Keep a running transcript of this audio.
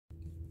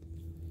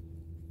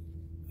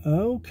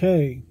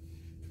Okay.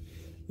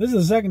 This is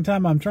the second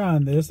time I'm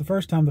trying this. The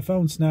first time the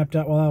phone snapped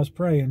out while I was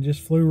praying,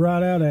 just flew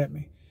right out at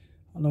me.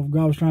 I don't know if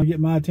God was trying to get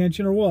my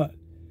attention or what.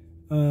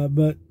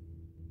 But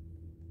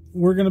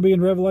we're going to be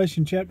in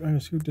Revelation chapter. I'm going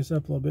to scoot this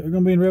up a little bit. We're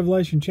going to be in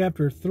Revelation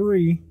chapter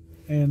 3,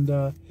 and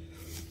I'm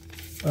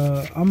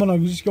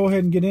going to just go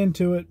ahead and get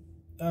into it.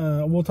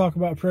 We'll talk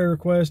about prayer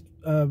requests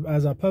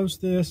as I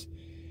post this.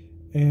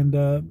 And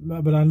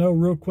but I know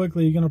real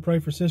quickly you're going to pray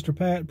for Sister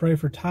Pat, pray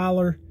for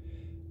Tyler,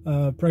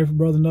 pray for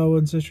Brother Noah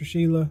and Sister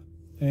Sheila,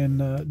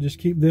 and just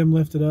keep them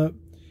lifted up.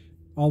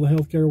 All the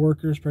healthcare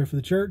workers, pray for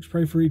the church,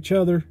 pray for each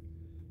other,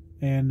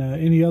 and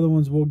any other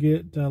ones we'll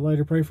get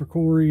later. Pray for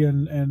Corey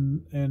and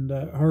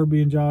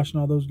Herbie and Josh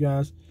and all those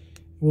guys.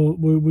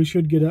 We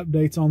should get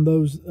updates on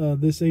those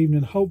this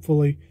evening,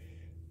 hopefully,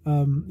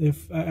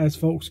 if as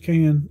folks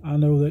can. I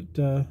know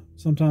that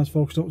sometimes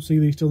folks don't see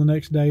these till the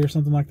next day or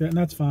something like that, and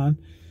that's fine.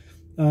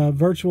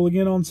 Virtual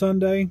again on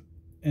Sunday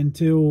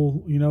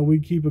until we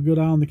keep a good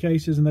eye on the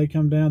cases and they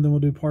come down. Then we'll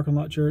do parking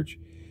lot church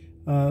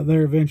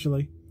there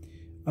eventually.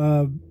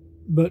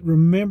 But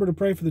remember to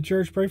pray for the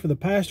church, pray for the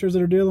pastors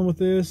that are dealing with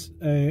this.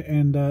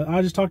 And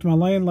I just talked to my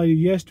landlady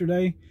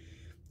yesterday,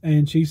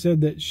 and she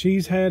said that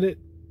she's had it,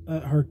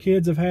 her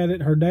kids have had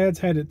it, her dad's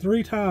had it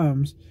 3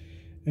 times,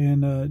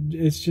 and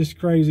it's just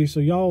crazy. So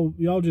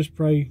y'all just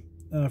pray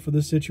for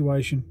this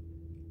situation.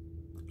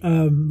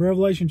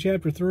 Revelation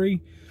chapter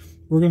 3.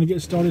 We're going to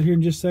get started here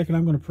in just a second.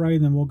 I'm going to pray,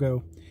 and then we'll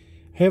go.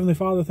 Heavenly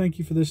Father, thank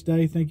you for this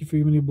day. Thank you for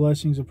your many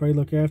blessings. I pray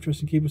look after us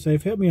and keep us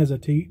safe. Help me as I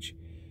teach.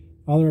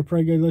 Father, I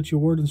pray, God, let your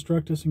word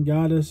instruct us and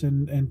guide us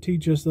and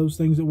teach us those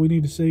things that we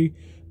need to see.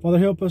 Father,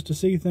 help us to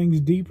see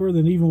things deeper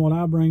than even what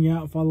I bring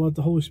out. Father, let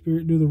the Holy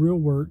Spirit do the real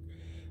work.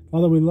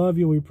 Father, we love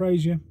you. We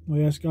praise you.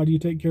 We ask, God, you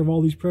take care of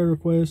all these prayer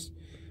requests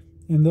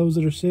and those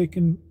that are sick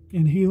and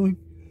healing.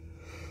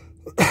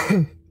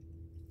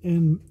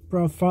 And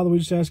Father, we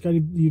just ask, God,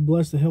 you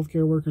bless the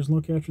healthcare workers and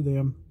look after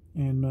them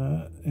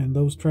and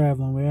those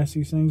traveling. We ask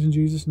these things in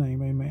Jesus'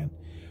 name. Amen.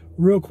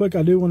 Real quick,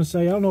 I do want to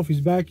say, I don't know if he's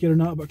back yet or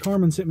not, but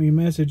Carmen sent me a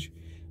message.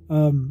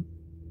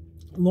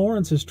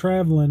 Lawrence is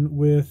traveling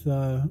with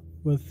the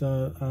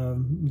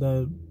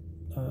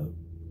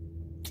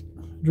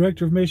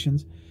director of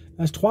missions.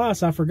 That's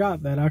twice. I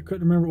forgot that. I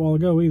couldn't remember a while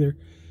ago either.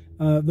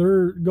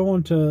 They're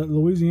going to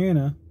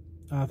Louisiana,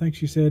 I think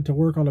she said, to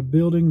work on a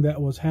building that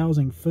was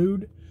housing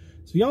food.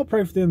 So y'all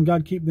pray for them.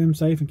 God keep them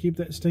safe and keep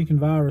that stinking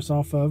virus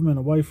off of them and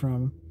away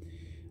from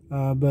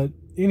them. But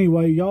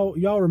anyway,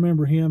 y'all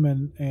remember him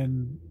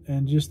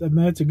and just, I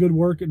mean, that's a good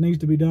work. It needs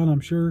to be done, I'm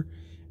sure.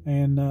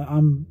 And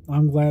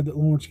I'm glad that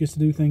Lawrence gets to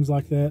do things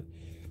like that.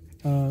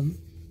 And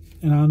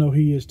I know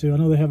he is too. I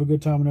know they have a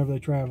good time whenever they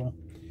travel.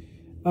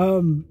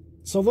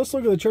 So let's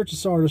look at the church of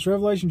Sardis.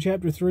 Revelation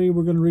chapter 3,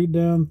 we're going to read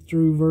down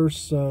through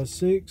verse 6.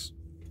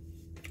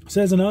 It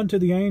says, "And unto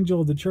the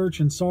angel of the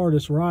church in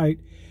Sardis write,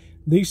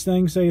 These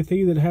things saith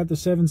he that hath the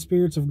 7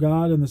 spirits of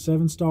God and the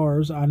 7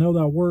 stars. I know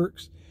thy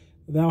works,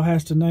 that thou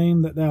hast a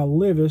name, that thou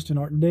livest and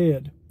art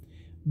dead.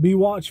 Be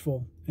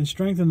watchful, and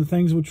strengthen the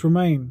things which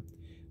remain,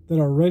 that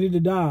are ready to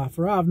die,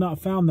 for I have not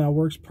found thy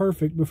works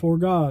perfect before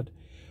God.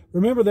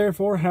 Remember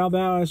therefore how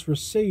thou hast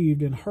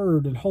received and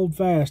heard, and hold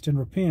fast and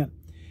repent.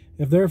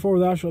 If therefore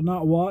thou shalt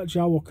not watch,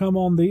 I will come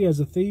on thee as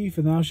a thief,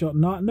 and thou shalt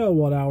not know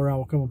what hour I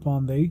will come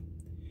upon thee.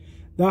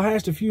 Thou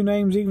hast a few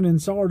names even in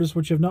Sardis,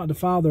 which have not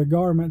defiled their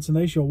garments, and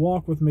they shall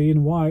walk with me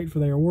in white, for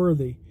they are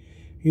worthy.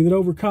 He that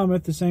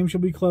overcometh, the same shall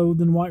be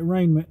clothed in white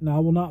raiment, and I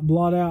will not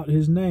blot out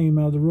his name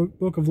out of the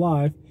book of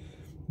life,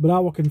 but I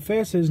will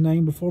confess his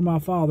name before my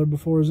Father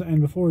before his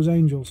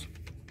angels.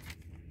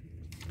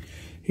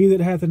 He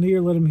that hath an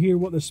ear, let him hear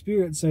what the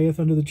Spirit saith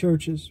unto the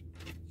churches."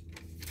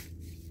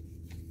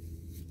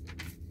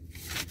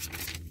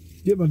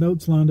 Get my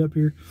notes lined up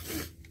here.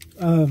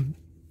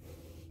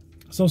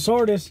 So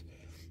Sardis,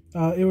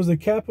 it was the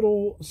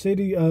capital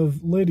city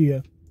of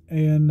Lydia,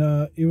 and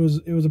it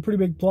was a pretty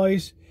big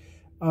place.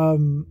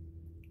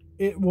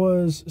 It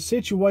was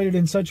situated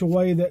in such a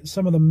way that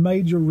some of the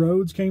major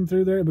roads came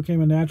through there. It became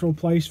a natural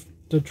place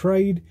to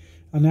trade,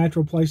 a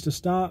natural place to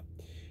stop.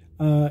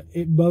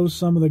 It boasts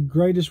some of the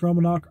greatest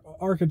Roman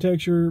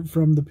architecture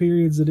from the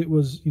periods that it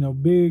was,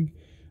 big.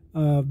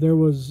 There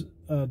was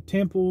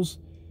temples.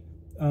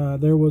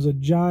 There was a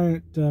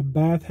giant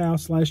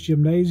bathhouse /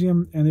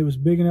 gymnasium, and it was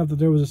big enough that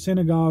there was a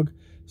synagogue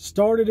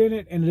started in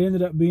it, and it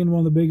ended up being one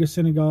of the biggest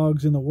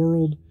synagogues in the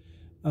world.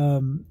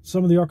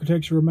 Some of the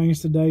architecture remains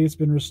today. It's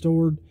been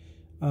restored.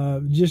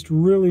 Just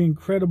really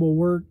incredible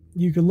work.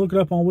 You can look it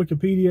up on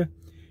Wikipedia,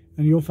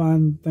 and you'll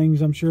find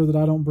things I'm sure that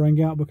I don't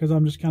bring out because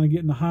I'm just kind of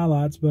getting the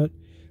highlights, but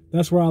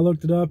that's where I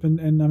looked it up.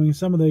 And I mean,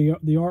 some of the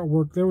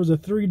artwork, there was a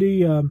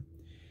 3D,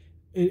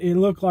 it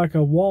looked like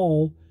a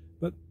wall,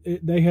 but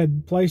they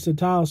had placed a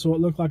tile so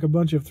it looked like a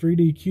bunch of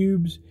 3D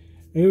cubes.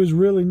 It was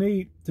really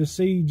neat to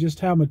see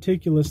just how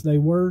meticulous they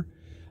were.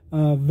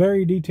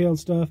 Very detailed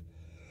stuff.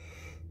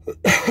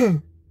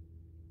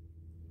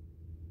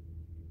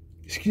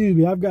 Excuse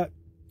me, I've got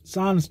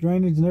sinus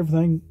drainage and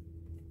everything.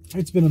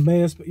 It's been a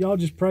mess, but y'all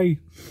just pray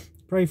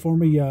for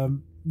me.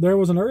 there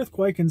was an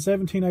earthquake in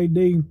 17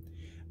 AD,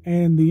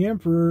 and the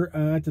emperor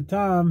at the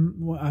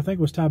time, I think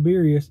it was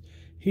Tiberius,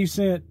 he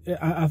sent,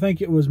 I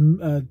think it was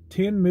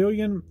 10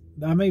 million,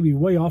 I may be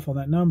way off on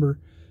that number,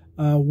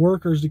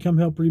 workers to come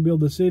help rebuild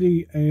the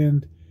city,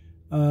 and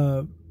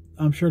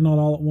I'm sure not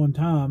all at one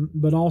time,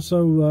 but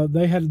also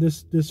they had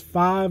this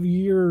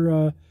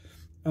 5-year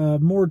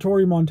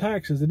moratorium on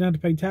taxes. They didn't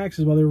have to pay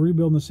taxes while they were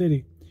rebuilding the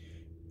city.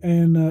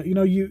 And you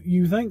know,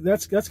 you think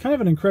that's kind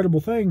of an incredible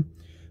thing,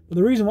 but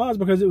the reason why is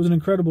because it was an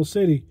incredible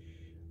city.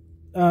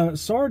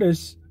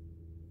 Sardis,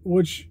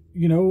 which,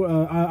 you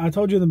know, I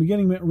told you in the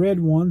beginning meant red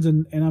ones,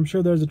 and I'm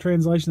sure there's a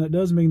translation that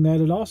does mean that.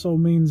 It also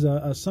means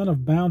a son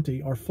of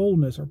bounty or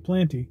fullness or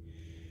plenty.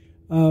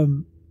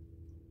 And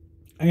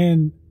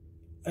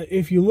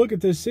if you look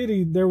at this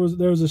city, there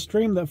was a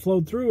stream that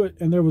flowed through it,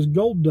 and there was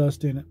gold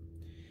dust in it.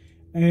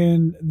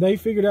 And they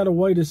figured out a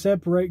way to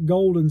separate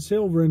gold and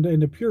silver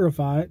and to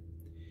purify it.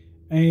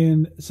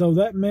 And so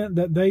that meant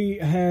that they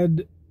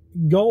had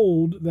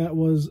gold that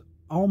was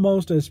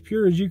almost as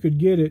pure as you could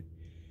get it,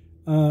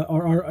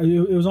 or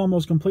it was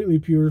almost completely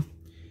pure.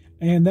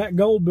 And that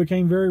gold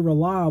became very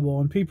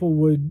reliable, and people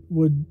would,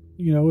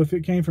 you know, if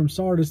it came from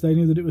Sardis, they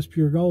knew that it was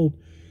pure gold.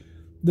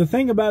 The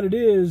thing about it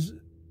is,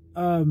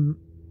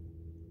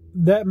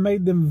 that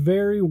made them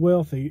very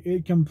wealthy.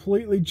 It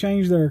completely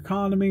changed their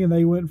economy, and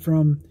they went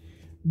from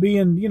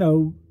being, you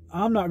know,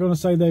 I'm not going to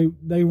say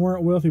they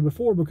weren't wealthy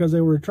before because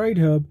they were a trade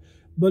hub,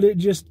 but it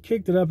just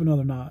kicked it up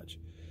another notch.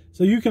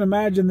 So you can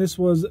imagine this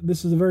is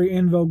a very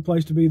in vogue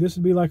place to be. This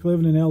would be like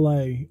living in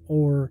LA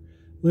or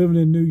living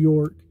in New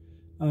York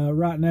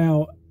right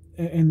now.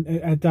 And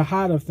at the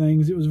height of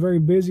things, it was a very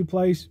busy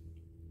place.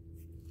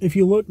 If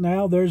you look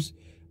now, there's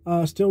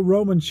still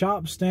Roman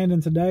shops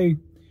standing today.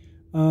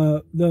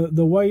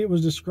 The way it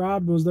was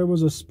described was there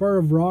was a spur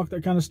of rock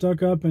that kind of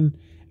stuck up, and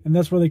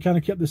that's where they kind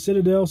of kept the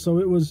citadel. So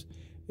it was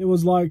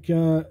like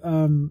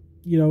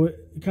you know,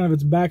 kind of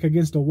its back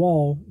against a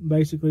wall,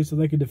 basically, so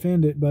they could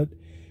defend it. But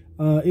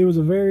it was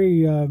a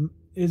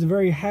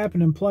very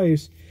happening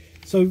place.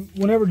 So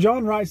whenever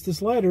John writes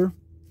this letter,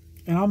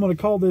 and I'm going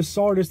to call this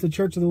Sardis, the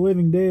Church of the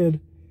Living Dead,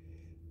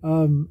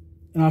 and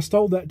I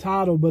stole that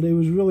title, but it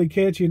was really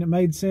catchy and it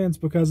made sense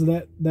because of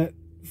that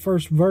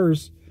first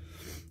verse.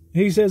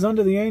 He says,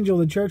 "Unto the angel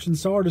of the church in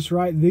Sardis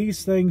write,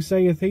 These things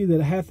saith he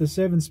that hath the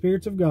 7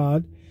 spirits of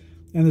God,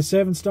 and the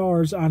 7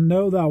 stars. I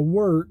know thy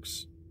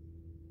works,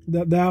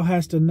 that thou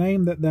hast a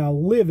name, that thou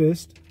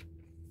livest,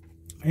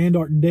 and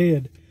art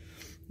dead."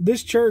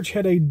 This church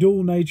had a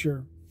dual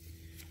nature.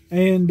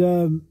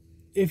 And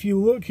if you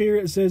look here,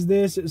 it says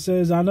this. It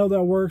says, "I know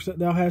thy works, that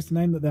thou hast a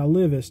name, that thou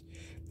livest."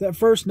 That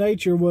first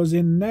nature was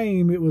in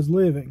name, it was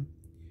living.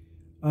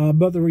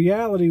 But the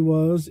reality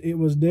was, it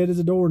was dead as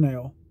a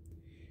doornail.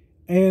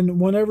 And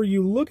whenever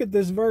you look at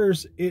this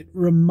verse, it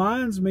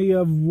reminds me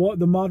of what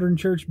the modern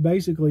church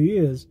basically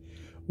is.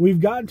 We've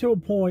gotten to a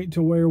point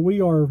to where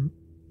we are,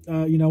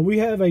 you know, we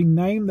have a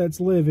name that's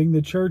living.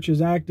 The church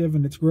is active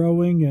and it's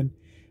growing, and,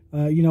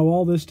 you know,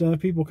 all this stuff.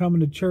 People coming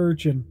to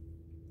church and,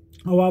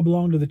 oh, I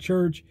belong to the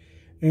church,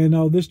 and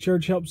oh, this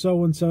church helps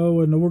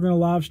so-and-so, and we're going to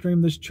live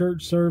stream this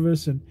church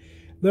service. And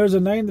there's a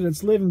name that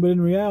it's living, but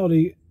in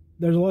reality,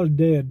 there's a lot of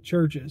dead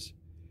churches.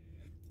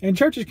 And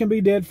churches can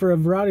be dead for a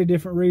variety of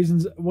different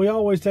reasons. We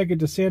always take it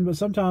to sin, but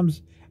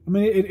sometimes, I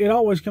mean, it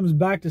always comes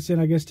back to sin,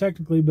 I guess,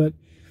 technically, but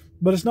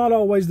it's not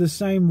always the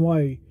same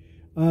way.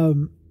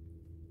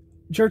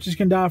 Churches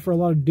can die for a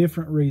lot of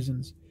different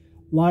reasons.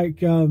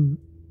 Like,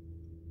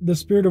 the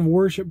spirit of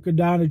worship could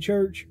die in a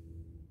church.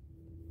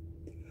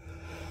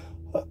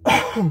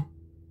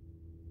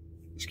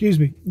 Excuse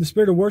me. The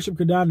spirit of worship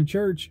could die in a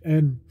church,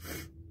 and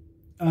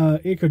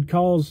it could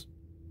cause,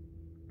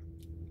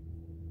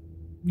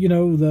 you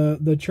know,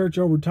 the church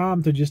over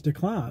time to just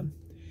decline.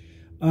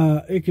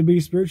 It could be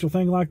a spiritual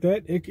thing like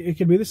that. It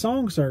could be the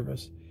song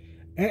service.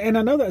 And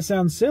I know that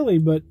sounds silly,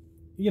 but,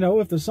 you know,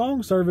 if the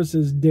song service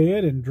is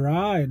dead and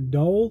dry and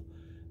dull,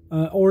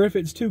 or if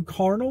it's too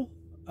carnal,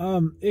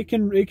 it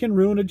can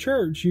ruin a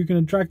church. You can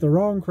attract the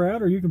wrong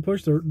crowd, or you can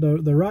push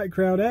the right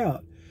crowd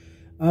out.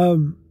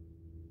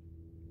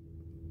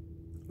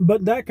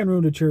 But that can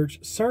ruin a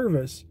church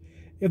service.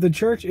 If the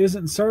church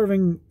isn't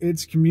serving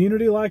its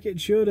community like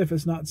it should, if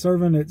it's not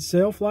serving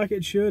itself like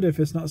it should, if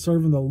it's not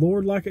serving the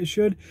Lord like it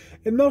should,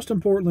 and most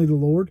importantly, the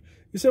Lord.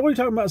 You say, what are you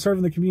talking about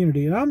serving the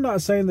community? And I'm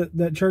not saying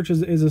that church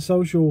is a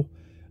social,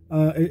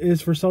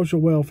 is for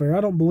social welfare.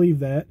 I don't believe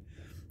that.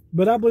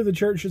 But I believe the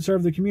church should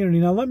serve the community.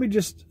 Now, let me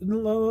just,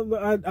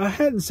 I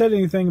hadn't said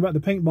anything about the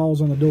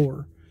paintballs on the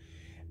door.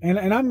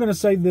 And I'm going to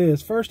say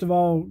this. First of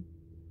all,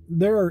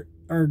 there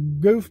are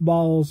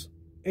goofballs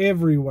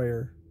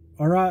everywhere.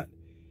 All right?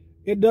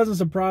 It doesn't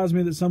surprise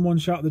me that someone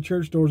shot the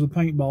church doors with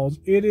paintballs.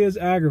 It is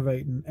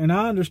aggravating. And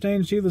I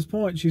understand Sheila's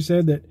point. She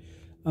said that,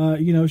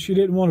 you know, she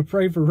didn't want to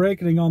pray for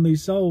reckoning on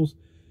these souls.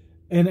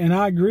 And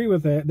I agree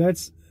with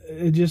that.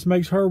 It just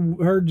makes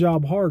her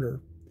job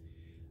harder.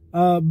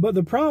 But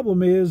the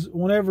problem is,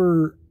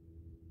 whenever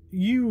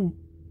you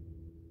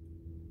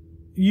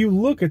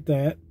look at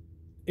that,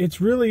 it's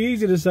really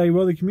easy to say,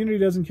 well, the community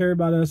doesn't care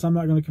about us. I'm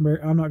not going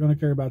to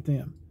care about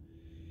them.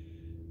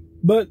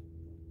 But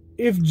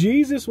if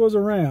Jesus was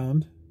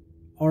around,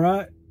 all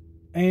right,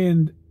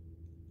 and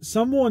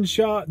someone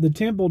shot the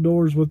temple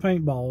doors with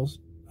paintballs,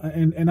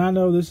 and I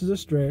know this is a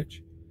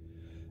stretch,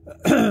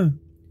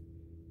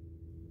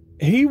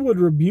 he would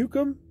rebuke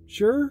them,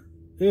 sure,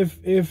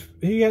 if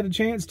he had a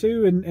chance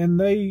to, and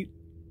they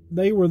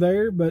were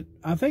there. But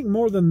I think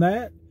more than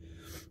that,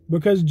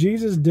 because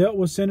Jesus dealt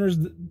with sinners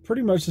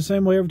pretty much the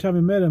same way every time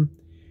he met them,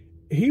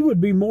 he would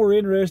be more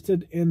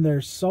interested in their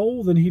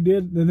soul than he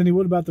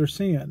would about their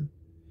sin.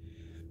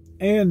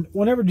 And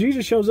whenever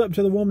Jesus shows up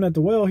to the woman at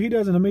the well, he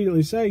doesn't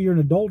immediately say, you're an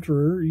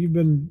adulterer, you've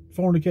been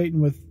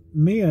fornicating with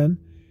men.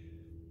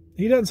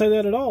 He doesn't say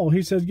that at all.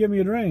 He says, give me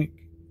a drink.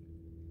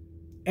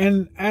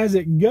 And as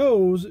it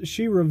goes,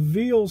 she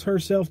reveals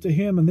herself to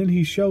him, and then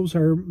he shows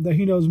her that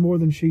he knows more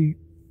than she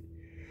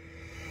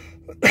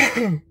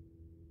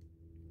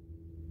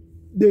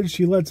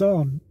lets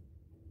on.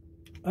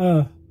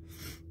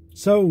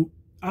 So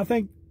I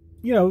think,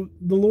 the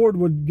Lord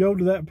would go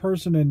to that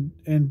person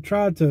and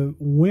try to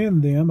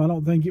win them. I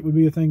don't think it would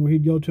be a thing where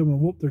he'd go to them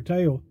and whoop their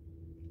tail.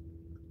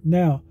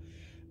 Now,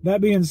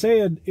 that being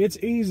said, it's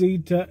easy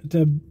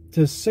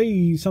to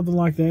see something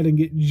like that and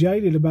get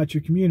jaded about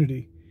your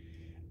community.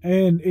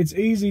 And it's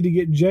easy to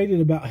get jaded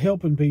about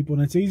helping people.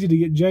 And it's easy to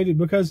get jaded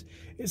because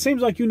it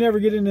seems like you never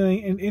get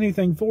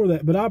anything for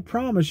that. But I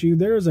promise you,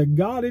 there is a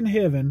God in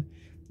heaven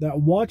that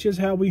watches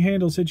how we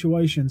handle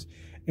situations.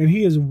 And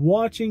he is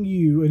watching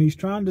you, and he's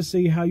trying to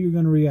see how you're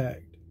going to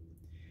react.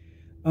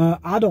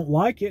 I don't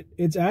like it.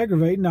 It's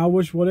aggravating. I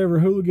wish whatever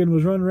hooligan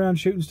was running around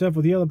shooting stuff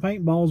with yellow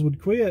paintballs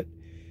would quit.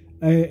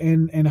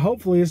 And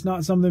hopefully it's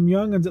not some of them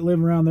youngins that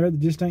live around there that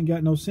just ain't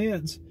got no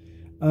sense.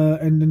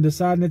 And then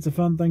deciding it's a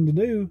fun thing to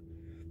do.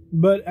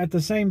 But at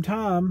the same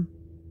time,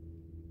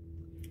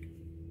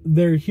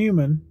 they're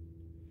human.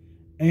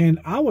 And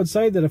I would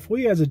say that if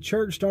we as a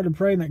church started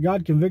praying that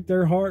God convict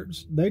their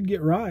hearts, they'd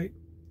get right.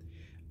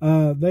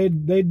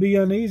 They'd be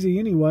uneasy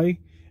anyway.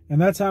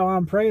 And that's how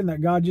I'm praying,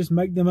 that God just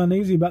make them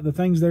uneasy about the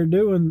things they're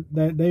doing,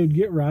 that they would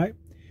get right.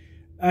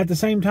 At the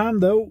same time,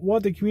 though,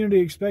 what the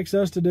community expects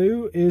us to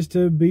do is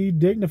to be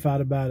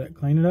dignified about it,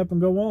 clean it up and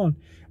go on.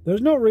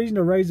 There's no reason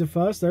to raise a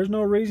fuss. There's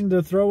no reason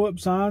to throw up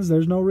signs.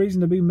 There's no reason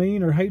to be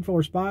mean or hateful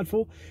or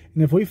spiteful.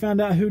 And if we found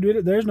out who did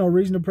it, there's no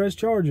reason to press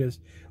charges.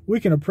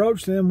 We can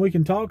approach them, we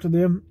can talk to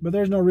them, but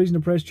there's no reason to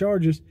press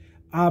charges.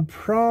 I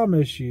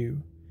promise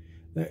you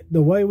that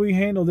the way we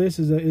handle this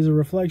is a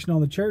reflection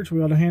on the church.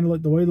 We ought to handle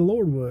it the way the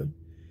Lord would.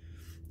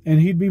 And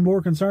he'd be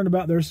more concerned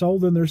about their soul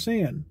than their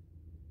sin.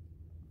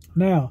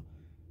 Now,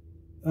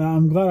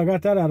 I'm glad I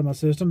got that out of my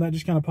system. That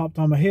just kind of popped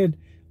on my head.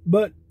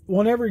 But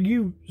whenever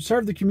you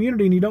serve the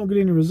community and you don't get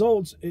any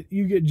results,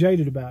 you get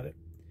jaded about it.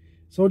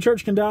 So a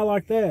church can die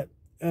like that.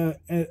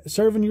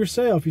 Serving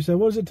yourself. You say,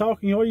 what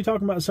are you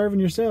talking about serving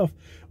yourself?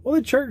 Well,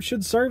 the church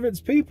should serve its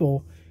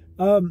people.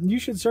 You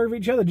should serve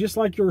each other just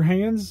like your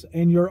hands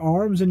and your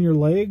arms and your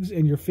legs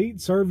and your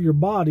feet serve your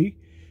body,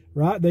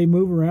 right? They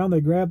move around, they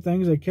grab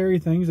things, they carry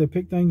things, they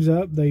pick things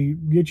up, they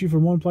get you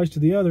from one place to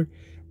the other.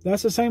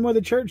 That's the same way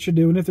the church should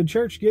do. And if the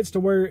church gets to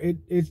where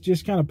it's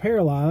just kind of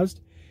paralyzed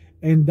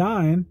and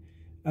dying,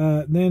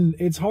 then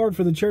it's hard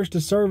for the church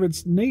to serve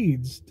its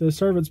needs, to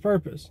serve its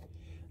purpose.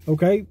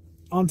 Okay?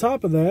 On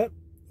top of that,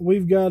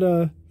 we've got,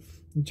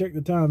 check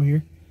the time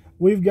here.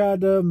 We've got,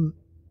 serving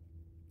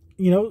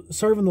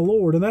the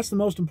Lord. And that's the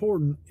most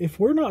important. If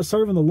we're not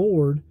serving the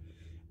Lord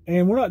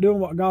and we're not doing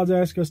what God's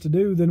asked us to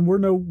do, then we're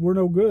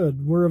no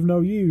good. We're of no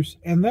use.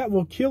 And that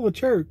will kill a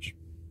church.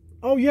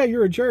 Oh, yeah,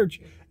 you're a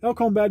church.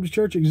 Elkhorn Baptist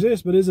Church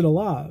exists, but is it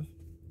alive?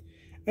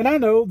 And I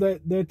know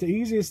that the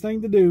easiest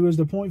thing to do is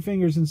to point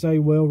fingers and say,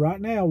 well,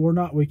 right now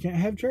we can't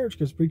have church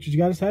because preachers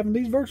got us having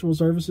these virtual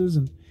services.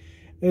 And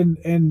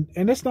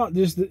it's not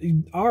just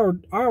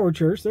our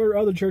church. There are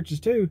other churches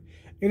too.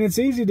 And it's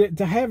easy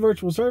to have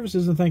virtual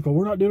services and think, well,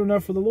 we're not doing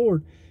enough for the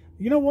Lord.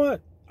 You know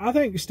what? I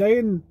think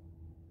staying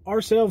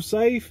ourselves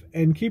safe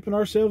and keeping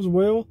ourselves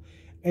well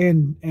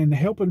and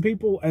helping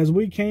people as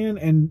we can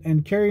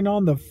and carrying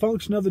on the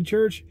function of the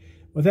church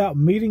without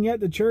meeting at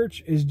the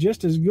church is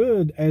just as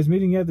good as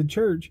meeting at the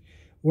church.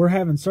 We're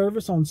having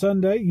service on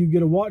Sunday. You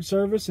get a watch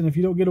service, and if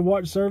you don't get a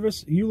watch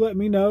service, you let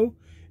me know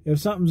if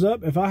something's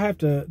up. If I have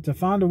to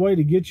find a way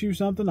to get you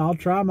something, I'll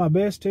try my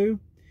best to,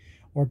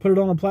 or put it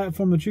on a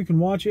platform that you can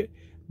watch it.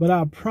 But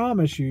I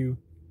promise you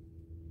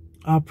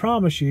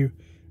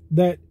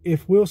that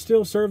if we'll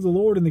still serve the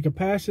Lord in the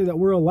capacity that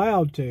we're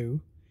allowed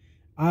to,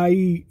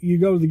 i.e., you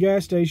go to the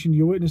gas station,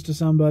 you witness to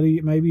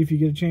somebody, maybe if you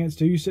get a chance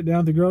to, you sit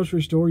down at the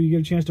grocery store, you get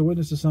a chance to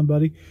witness to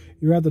somebody,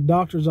 you're at the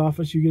doctor's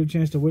office, you get a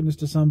chance to witness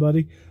to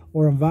somebody,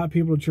 or invite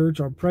people to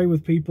church, or pray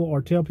with people,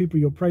 or tell people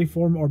you'll pray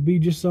for them, or be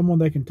just someone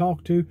they can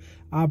talk to.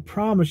 I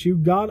promise you,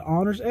 God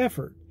honors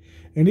effort.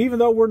 And even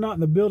though we're not in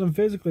the building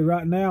physically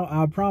right now,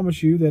 I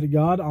promise you that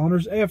God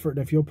honors effort.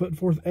 If you'll put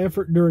forth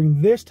effort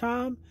during this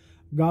time,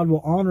 God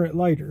will honor it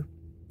later.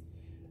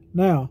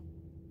 Now,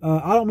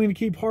 I don't mean to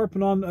keep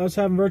harping on us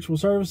having virtual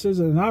services,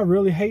 and I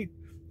really hate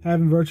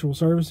having virtual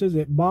services.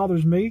 It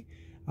bothers me.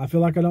 I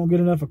feel like I don't get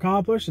enough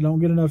accomplished. I don't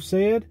get enough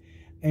said.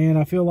 And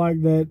I feel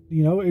like that,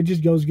 it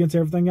just goes against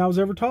everything I was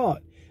ever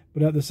taught.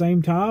 But at the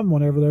same time,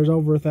 whenever there's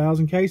over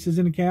 1,000 cases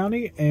in the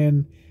county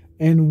and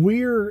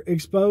we're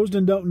exposed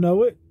and don't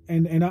know it,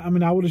 and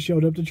I would have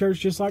showed up to church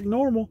just like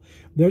normal,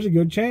 there's a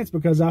good chance,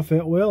 because I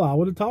felt well, I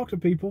would have talked to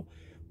people.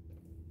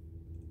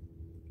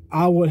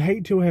 I would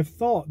hate to have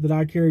thought that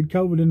I carried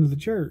COVID into the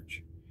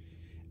church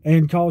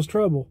and caused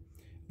trouble.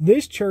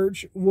 This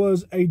church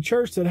was a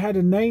church that had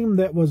a name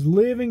that was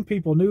living.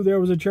 People knew there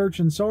was a church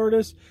in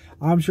Sardis.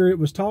 I'm sure it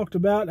was talked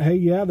about. Hey,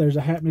 yeah, there's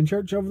a happening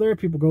church over there.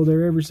 People go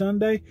there every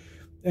Sunday.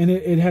 And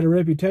it had a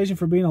reputation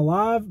for being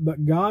alive,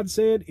 but God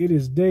said it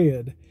is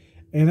dead.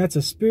 And that's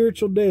a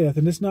spiritual death,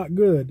 and it's not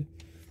good.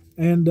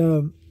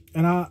 And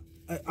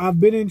I've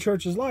been in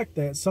churches like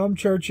that. Some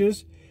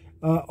churches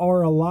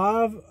are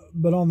alive,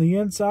 but on the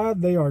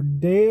inside they are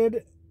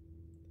dead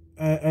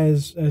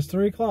as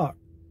 3 o'clock.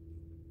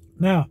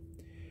 Now,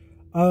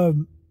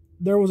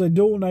 there was a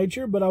dual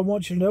nature, but I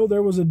want you to know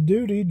there was a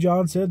duty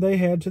John said they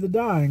had to the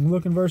dying.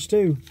 Look in verse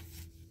 2.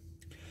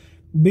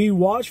 Be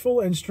watchful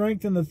and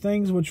strengthen the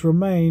things which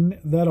remain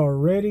that are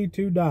ready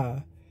to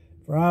die,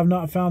 for I have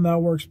not found thy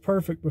works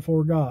perfect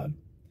before God.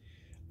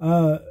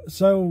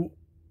 So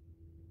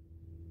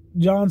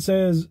John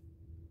says,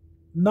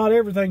 not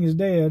everything is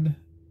dead,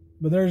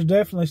 but there's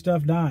definitely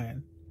stuff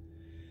dying.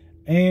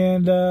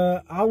 And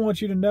I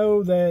want you to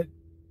know that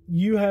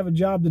you have a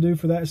job to do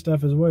for that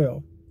stuff as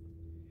well.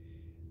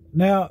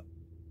 Now,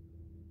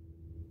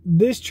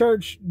 this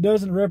church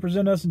doesn't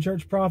represent us in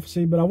church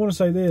prophecy, but I want to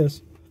say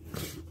this.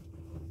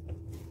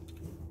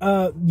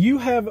 You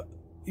have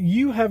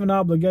an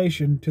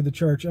obligation to the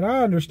church, and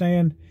I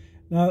understand.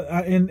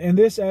 Now, in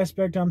this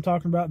aspect, I'm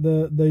talking about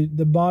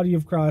the body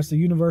of Christ, the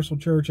universal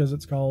church, as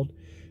it's called,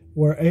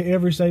 where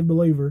every saved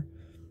believer.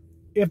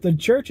 If the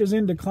church is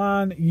in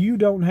decline, you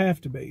don't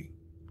have to be.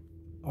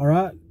 All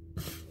right?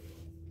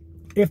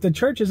 If the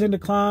church is in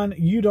decline,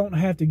 you don't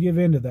have to give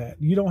in to that.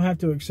 You don't have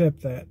to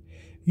accept that.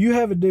 You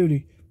have a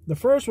duty. The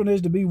first one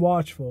is to be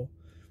watchful.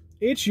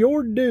 It's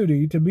your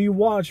duty to be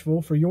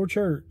watchful for your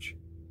church.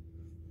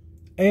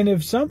 And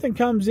if something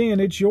comes in,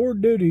 it's your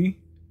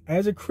duty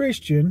as a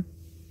Christian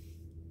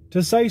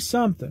to say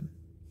something.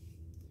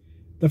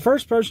 The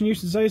first person you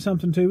should say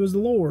something to is the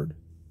Lord.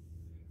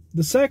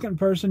 The second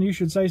person you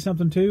should say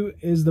something to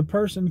is the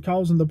person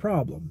causing the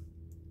problem.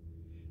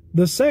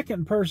 The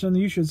second person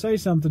you should say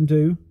something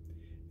to,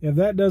 if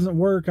that doesn't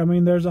work,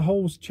 there's a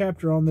whole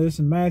chapter on this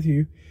in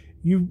Matthew.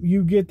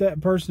 You get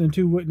that person and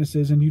 2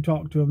 witnesses and you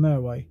talk to them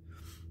that way.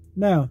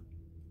 Now,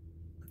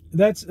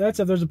 that's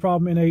if there's a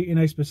problem in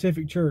a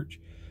specific church.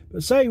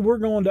 But say we're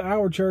going to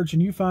our church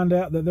and you find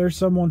out that there's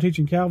someone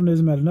teaching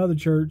Calvinism at another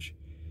church,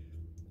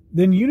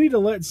 then you need to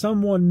let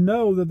someone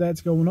know that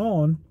that's going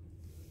on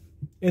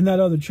in that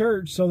other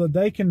church so that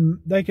they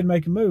can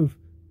make a move.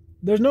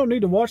 There's no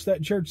need to watch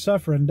that church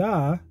suffer and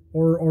die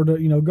or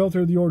to go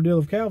through the ordeal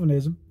of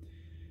Calvinism.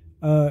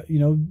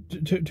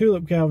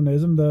 Tulip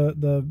Calvinism,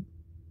 the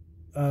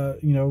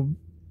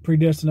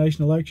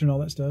predestination, election, all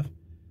that stuff.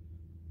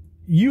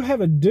 You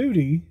have a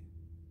duty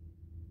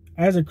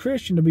as a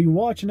Christian to be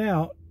watching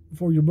out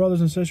for your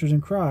brothers and sisters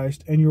in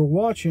Christ, and you're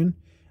watching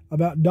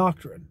about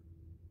doctrine.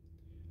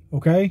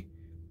 Okay?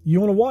 You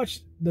want to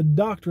watch the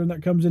doctrine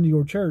that comes into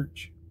your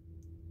church.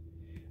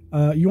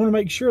 You want to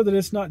make sure that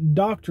it's not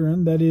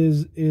doctrine that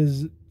is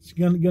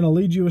going to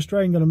lead you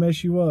astray and going to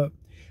mess you up.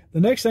 The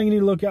next thing you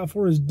need to look out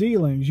for is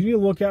dealings. You need to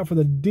look out for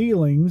the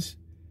dealings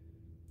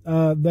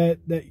that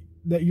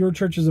your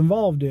church is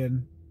involved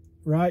in,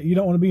 right? You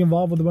don't want to be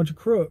involved with a bunch of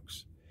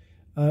crooks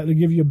to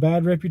give you a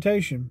bad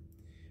reputation.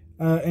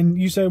 And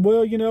you say,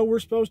 well, we're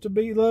supposed to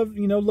be love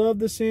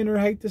the sinner,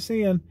 hate the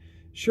sin.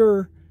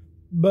 Sure,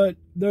 but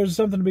there's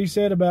something to be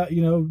said about,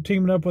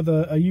 teaming up with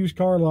a used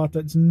car lot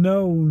that's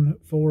known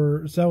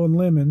for selling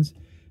lemons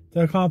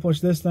to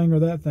accomplish this thing or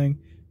that thing.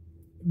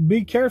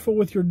 Be careful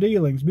with your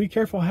dealings. Be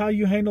careful how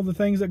you handle the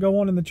things that go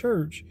on in the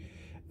church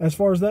as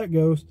far as that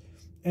goes.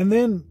 And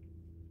then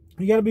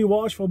you got to be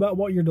watchful about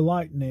what you're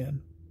delighting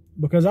in.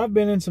 Because I've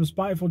been in some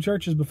spiteful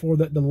churches before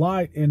that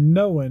delight in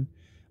knowing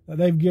that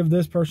they've given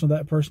this person or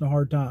that person a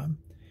hard time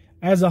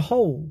as a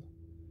whole.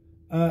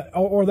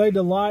 Or they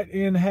delight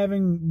in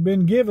having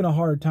been given a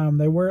hard time.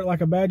 They wear it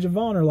like a badge of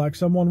honor, like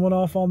someone went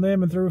off on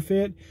them and threw a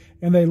fit,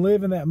 and they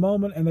live in that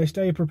moment and they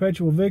stay a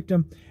perpetual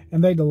victim,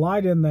 and they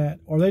delight in that.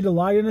 Or they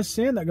delight in a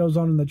sin that goes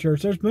on in the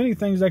church. There's many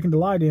things they can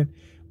delight in.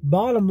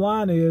 Bottom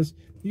line is,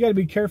 you got to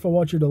be careful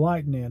what you're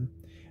delighting in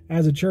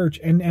as a church.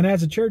 And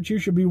as a church, you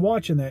should be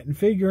watching that and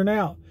figuring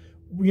out,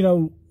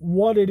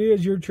 what it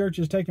is your church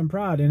is taking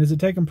pride in. Is it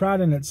taking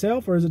pride in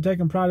itself, or is it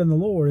taking pride in the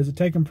Lord? Is it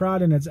taking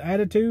pride in its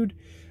attitude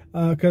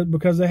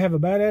because they have a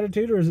bad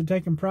attitude, or is it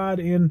taking pride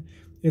in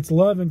its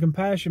love and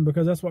compassion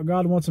because that's what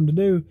God wants them to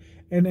do?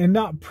 And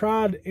not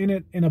pride in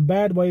it in a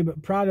bad way,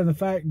 but pride in the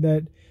fact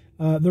that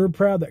they're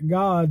proud that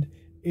God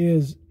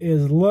is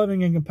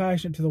loving and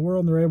compassionate to the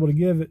world, and they're able to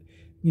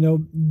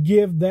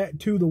give that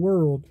to the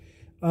world.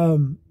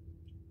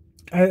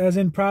 as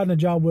in pride in a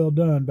job well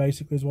done,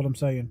 basically, is what I'm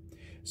saying.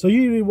 So you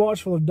need to be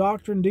watchful of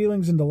doctrine,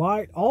 dealings, and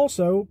delight.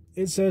 Also,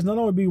 it says not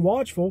only be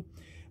watchful,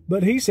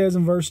 but he says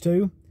in verse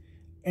 2,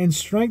 and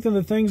strengthen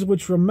the things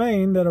which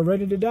remain that are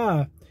ready to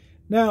die.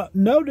 Now,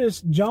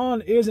 notice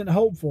John isn't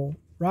hopeful,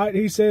 right?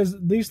 He says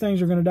these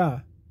things are going to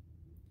die.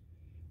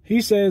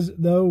 He says,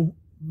 though,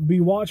 be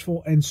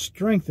watchful and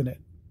strengthen it.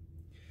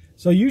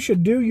 So you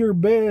should do your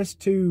best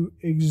to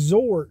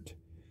exhort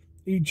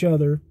each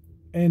other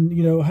and,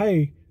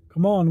 hey,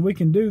 come on, we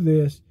can do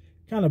this.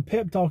 Kind of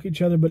pep talk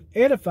each other, but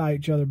edify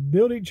each other,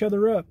 build each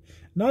other up.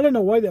 Not in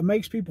a way that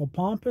makes people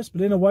pompous,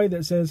 but in a way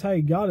that says,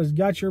 hey, God has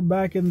got your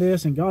back in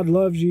this, and God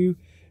loves you,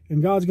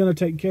 and God's going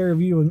to take care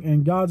of you,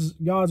 and God's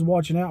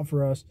watching out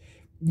for us.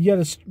 You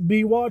got to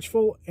be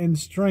watchful and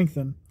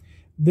strengthen.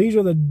 These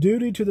are the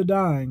duty to the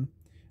dying.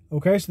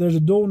 Okay, so there's a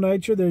dual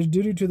nature. There's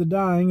duty to the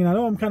dying, and I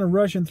know I'm kind of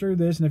rushing through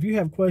this, and if you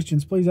have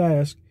questions, please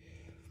ask.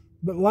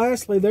 But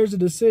lastly, there's a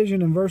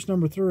decision in verse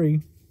number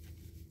 3.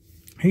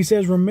 He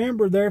says,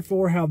 remember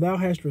therefore how thou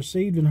hast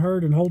received and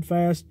heard, and hold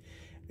fast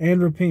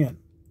and repent.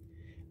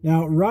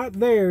 Now, right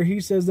there, he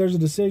says there's a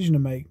decision to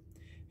make.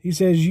 He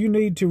says you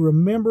need to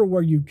remember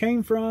where you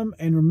came from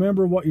and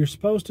remember what you're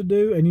supposed to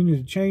do, and you need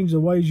to change the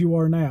ways you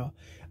are now.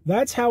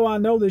 That's how I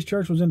know this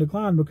church was in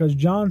decline, because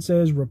John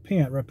says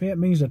repent. Repent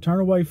means to turn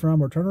away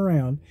from or turn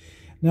around.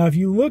 Now, if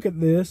you look at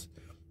this,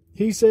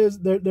 he says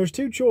there's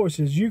two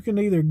choices. You can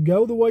either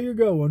go the way you're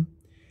going.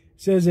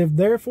 It says, if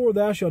therefore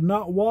thou shalt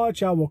not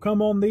watch, I will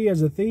come on thee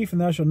as a thief,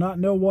 and thou shalt not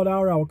know what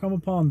hour I will come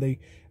upon thee.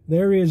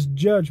 There is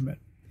judgment.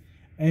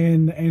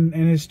 And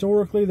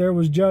historically, there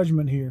was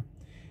judgment here.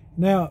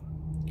 Now,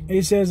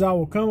 it says, I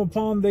will come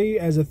upon thee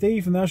as a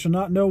thief, and thou shalt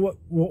not know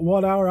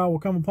what hour I will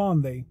come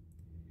upon thee.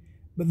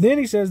 But then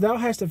he says, thou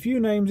hast a few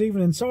names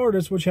even in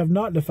Sardis, which have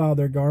not defiled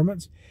their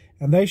garments,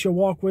 and they shall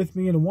walk with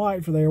me in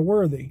white, for they are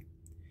worthy.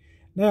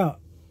 Now,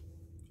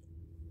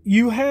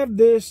 you have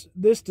this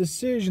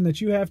decision that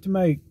you have to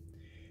make.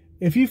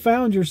 If you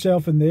found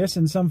yourself in this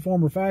in some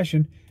form or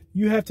fashion,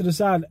 you have to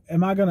decide,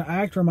 am I going to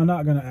act or am I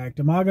not going to act?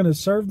 Am I going to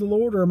serve the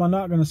Lord or am I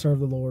not going to serve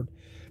the Lord?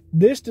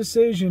 This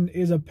decision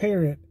is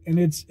apparent, and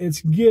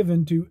it's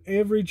given to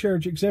every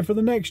church except for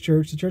the next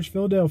church, the Church of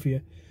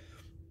Philadelphia.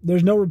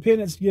 There's no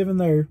repentance given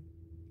there.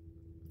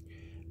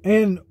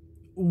 And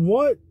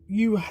what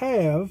you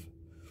have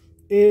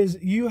is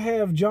you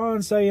have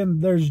John saying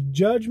there's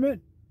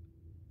judgment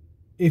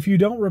if you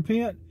don't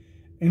repent,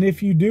 and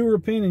if you do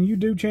repent and you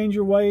do change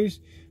your ways,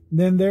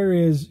 then there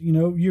is,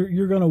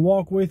 you're going to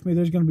walk with me.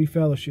 There's going to be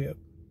fellowship.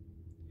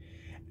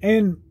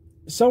 And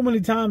so many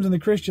times in the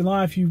Christian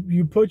life,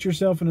 you put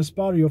yourself in a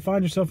spot, or you'll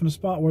find yourself in a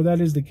spot where that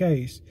is the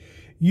case.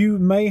 You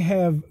may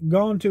have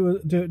gone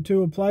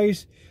to a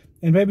place,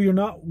 and maybe you're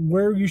not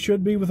where you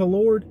should be with the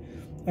Lord.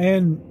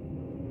 And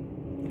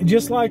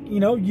just like,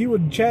 you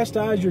would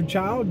chastise your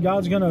child,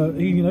 God's going to,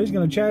 he's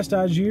going to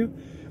chastise you.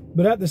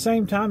 But at the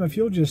same time, if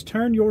you'll just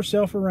turn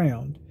yourself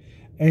around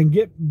and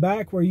get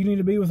back where you need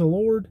to be with the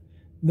Lord,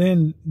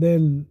 then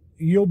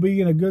you'll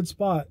be in a good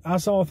spot. I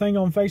saw a thing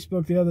on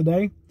Facebook the other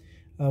day.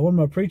 One of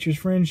my preacher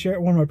friends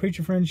shared,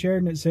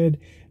 and it said,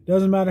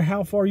 doesn't matter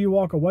how far you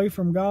walk away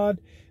from God,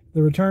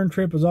 the return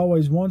trip is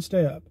always one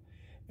step.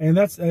 And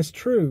that's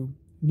true.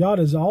 God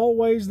is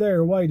always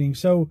there waiting.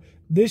 So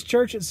this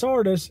church at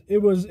Sardis,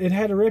 it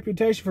had a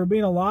reputation for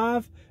being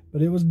alive,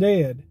 but it was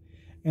dead.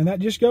 And that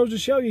just goes to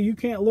show you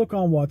can't look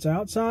on what's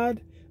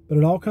outside, but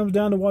it all comes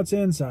down to what's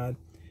inside.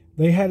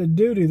 They had a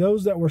duty.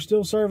 Those that were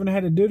still serving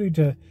had a duty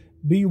to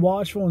be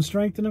watchful and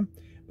strengthen them.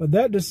 But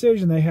that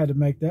decision they had to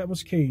make, that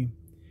was key.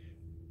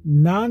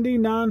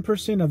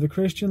 99% of the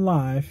Christian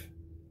life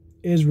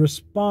is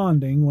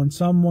responding when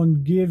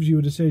someone gives you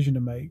a decision to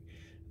make.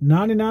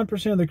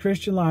 99% of the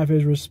Christian life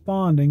is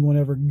responding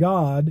whenever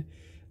God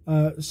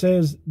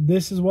says,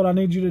 this is what I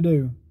need you to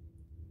do.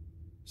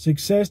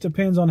 Success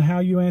depends on how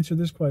you answer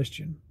this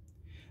question.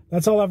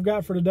 That's all I've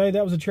got for today.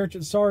 That was a church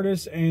at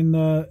Sardis, and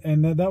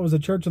that was the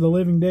Church of the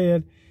Living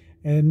Dead.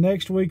 And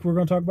next week we're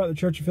going to talk about the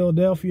Church of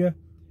Philadelphia,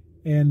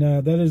 and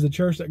that is a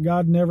church that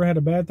God never had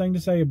a bad thing to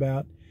say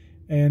about.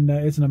 And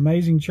it's an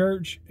amazing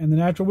church. And then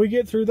after we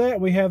get through that,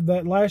 we have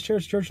that last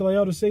church, Church of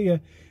Laodicea.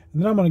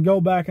 And then I'm going to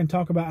go back and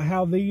talk about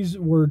how these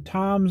were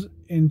times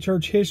in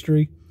church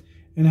history,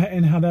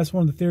 and how that's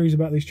one of the theories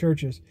about these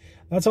churches.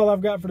 That's all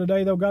I've got for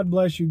today, though. God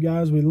bless you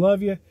guys. We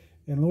love you.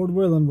 And Lord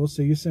willing, we'll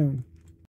see you soon.